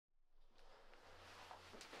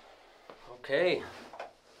Okay,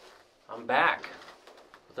 I'm back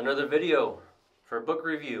with another video for a book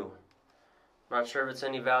review. Not sure if it's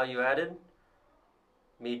any value added,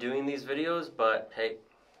 me doing these videos, but hey,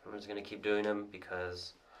 I'm just going to keep doing them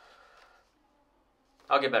because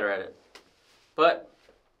I'll get better at it. But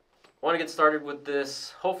I want to get started with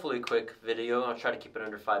this hopefully quick video. I'll try to keep it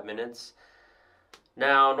under 5 minutes.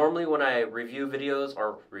 Now, normally when I review videos,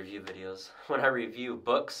 when I review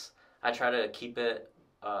books, I try to keep it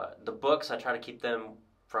I try to keep them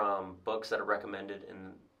from books that are recommended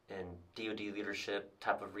in DoD leadership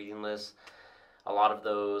type of reading lists. A lot of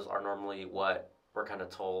those are normally what we're kind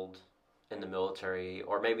of told in the military,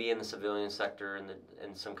 or maybe in the civilian sector,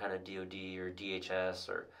 in some kind of DoD or DHS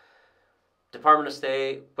or Department of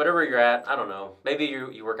State, whatever you're at. I don't know. Maybe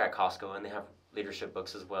you work at Costco and they have leadership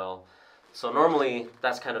books as well. So normally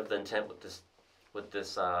that's kind of the intent with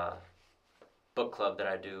this book club that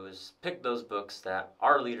I do, is pick those books that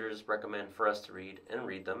our leaders recommend for us to read and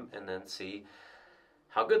read them, and then see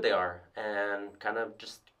how good they are, and kind of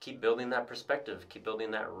just keep building that perspective, keep building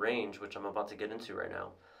that range, which I'm about to get into right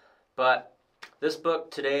now. But this book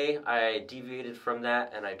today, I deviated from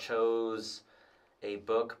that and I chose a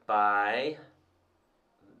book by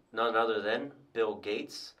none other than Bill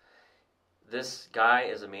Gates. This guy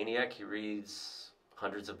is a maniac. He reads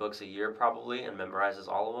hundreds of books a year probably and memorizes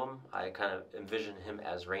all of them. I kind of envision him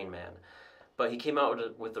as Rain Man. But he came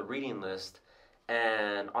out with a reading list,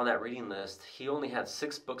 and on that reading list, he only had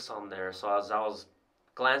 6 books on there. So as I was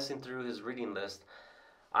glancing through his reading list,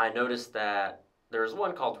 I noticed that there's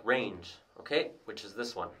one called Range, okay, which is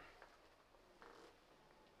this one.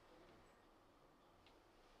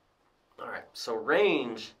 Alright, so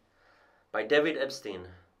Range by David Epstein.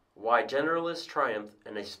 Why Generalists Triumph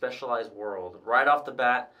in a Specialized World. Right off the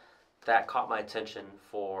bat, that caught my attention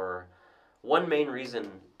for one main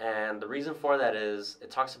reason, and the reason for that is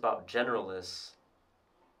it talks about generalists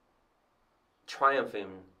triumphing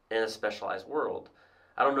in a specialized world.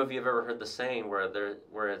 I don't know if you've ever heard the saying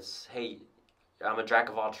where it's, hey, I'm a jack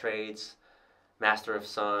of all trades, master of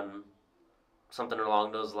none, something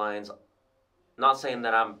along those lines. Not saying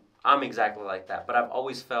that I'm exactly like that, but I've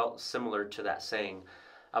always felt similar to that saying.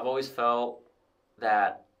 I've always felt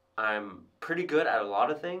that I'm pretty good at a lot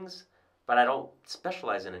of things, but I don't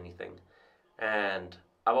specialize in anything. And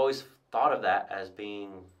I've always thought of that as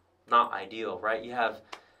being not ideal, right? You have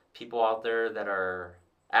people out there that are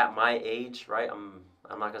at my age, right? I'm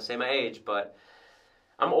not going to say my age, but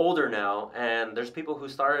I'm older now, and there's people who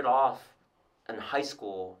started off in high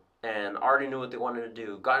school and already knew what they wanted to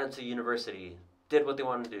do, got into university, did what they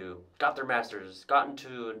wanted to do, got their master's, got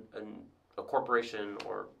into a corporation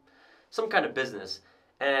or some kind of business,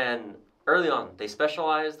 and early on they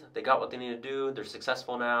specialized, they got what they need to do, they're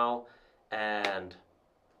successful now. And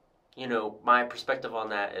my perspective on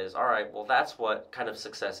that is, all right, well, that's what kind of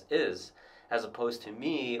success is, as opposed to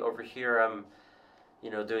me over here. I'm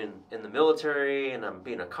doing in the military, and I'm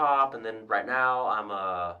being a cop, and then right now I'm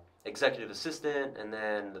a executive assistant, and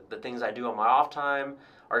then the things I do on my off time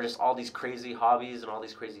are just all these crazy hobbies and all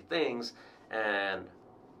these crazy things. And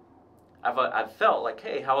I've felt like,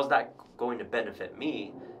 hey, how is that going to benefit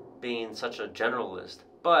me being such a generalist?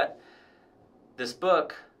 But this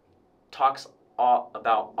book talks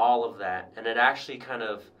about all of that, and it actually kind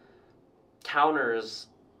of counters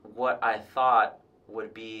what I thought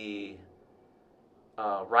would be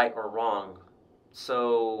right or wrong.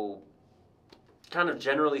 So kind of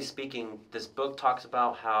generally speaking, this book talks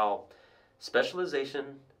about how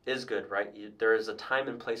specialization is good, right? There is a time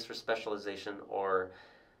and place for specialization, or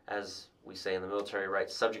as we say in the military, right,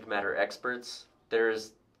 subject matter experts. There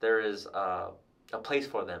is a place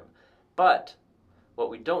for them. But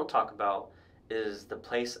what we don't talk about is the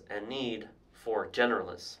place and need for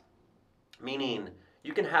generalists. Meaning,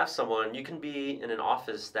 you can have someone, you can be in an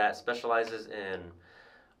office that specializes in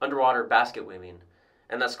underwater basket weaving,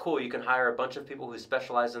 and that's cool. You can hire a bunch of people who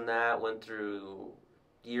specialize in that, went through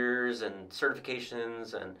years and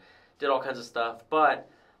certifications and did all kinds of stuff, but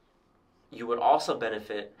you would also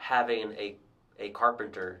benefit having a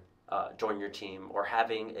carpenter join your team, or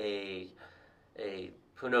having a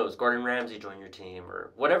who knows, Gordon Ramsay join your team,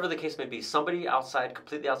 or whatever the case may be. Somebody outside,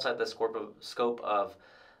 completely outside the scope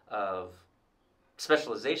of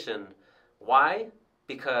specialization. Why?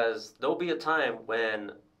 Because there'll be a time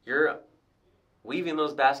when you're weaving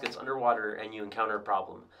those baskets underwater and you encounter a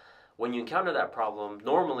problem. When you encounter that problem,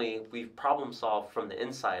 normally we've problem solved from the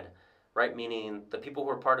inside, right? Meaning the people who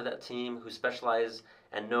are part of that team who specialize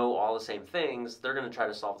and know all the same things, they're going to try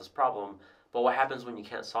to solve this problem. But what happens when you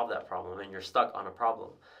can't solve that problem and you're stuck on a problem?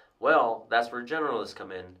 Well, that's where generalists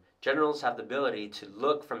come in. Generalists have the ability to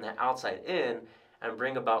look from the outside in and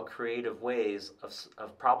bring about creative ways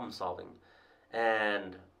of problem solving.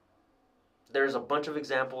 And there's a bunch of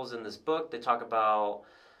examples in this book. They talk about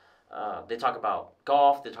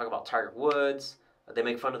golf. They talk about Tiger Woods. They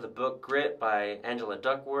make fun of the book Grit by Angela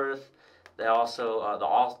Duckworth. They also the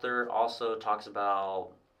author also talks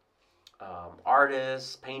about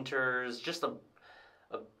artists, painters, just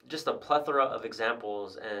a plethora of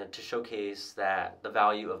examples, and to showcase that the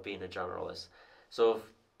value of being a generalist. So if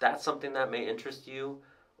that's something that may interest you,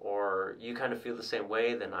 or you kind of feel the same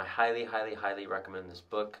way, then I highly, highly, highly recommend this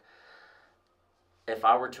book. If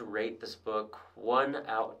I were to rate this book 1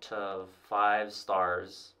 out of 5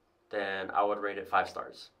 stars, then I would rate it 5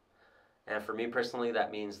 stars. And for me personally,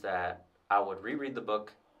 that means that I would reread the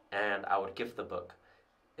book and I would gift the book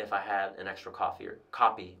if I had an extra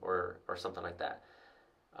copy or something like that.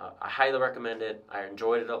 I highly recommend it. I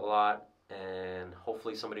enjoyed it a lot, and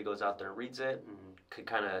hopefully somebody goes out there and reads it and could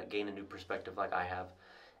kind of gain a new perspective like I have.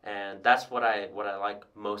 And that's what I like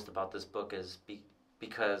most about this book is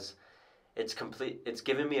because it's complete. It's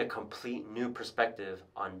given me a complete new perspective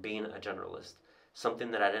on being a generalist, something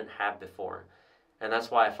that I didn't have before, and that's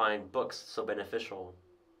why I find books so beneficial.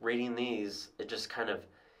 Reading these, it just kind of,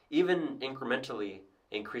 even incrementally,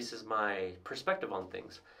 increases my perspective on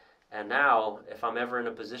things. And now, if I'm ever in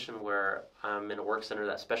a position where I'm in a work center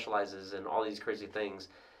that specializes in all these crazy things,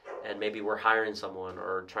 and maybe we're hiring someone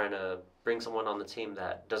or trying to bring someone on the team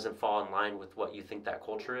that doesn't fall in line with what you think that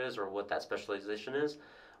culture is or what that specialization is,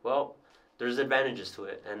 well, there's advantages to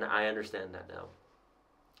it, and I understand that now.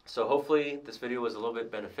 So hopefully this video was a little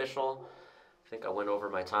bit beneficial. I think I went over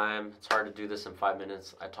my time. It's hard to do this in 5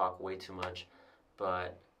 minutes. I talk way too much.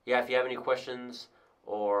 But yeah, if you have any questions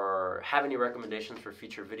or have any recommendations for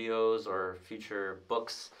future videos or future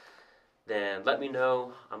books, then let me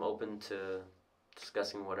know. I'm open to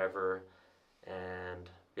discussing whatever. And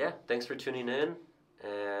yeah, thanks for tuning in.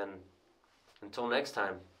 And until next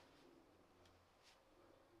time.